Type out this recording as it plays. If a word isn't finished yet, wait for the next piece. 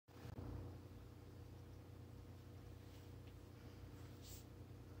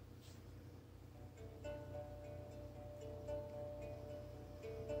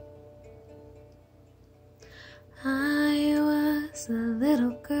a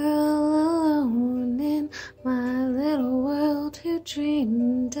little girl alone in my little world who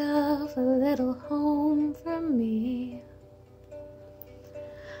dreamed of a little home for me.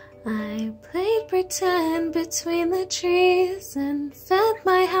 I played pretend between the trees and fed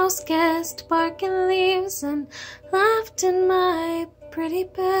my house guest bark and leaves and laughed in my pretty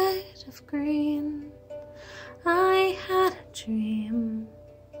bed of green. I had a dream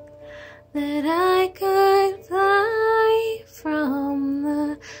that I could fly from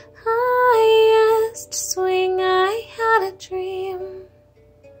the highest swing. I had a dream.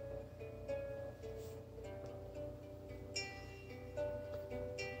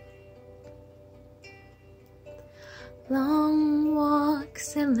 Long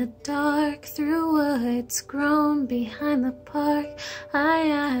walks in the dark through woods grown behind the park. I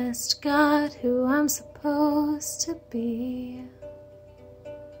asked God who I'm supposed to be.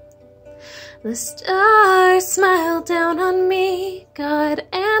 The stars smiled down on me. God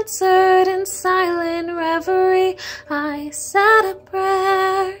answered in silent reverie. I said a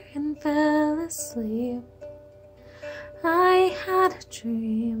prayer and fell asleep. I had a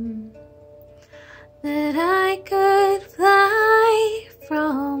dream that I could fly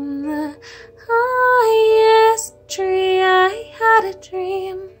from the highest tree. I had a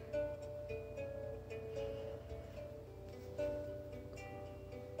dream.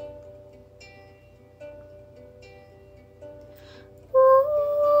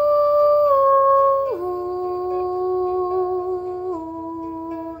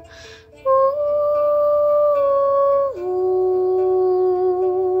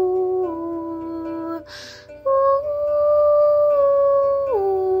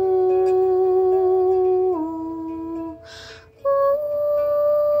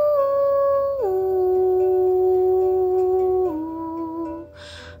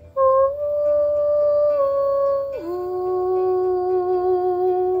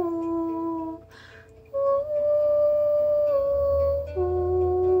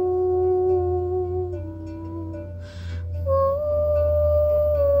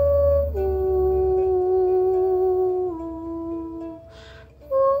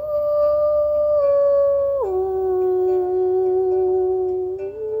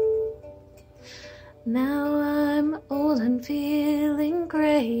 Now I'm old and feeling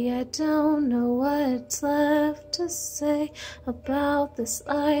gray. I don't know what's left to say about this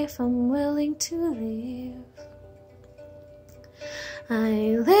life I'm willing to leave.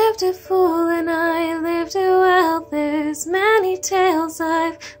 I lived it full and I lived it well. There's many tales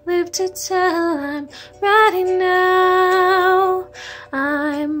I've lived to tell. I'm ready now.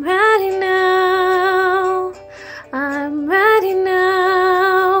 I'm ready.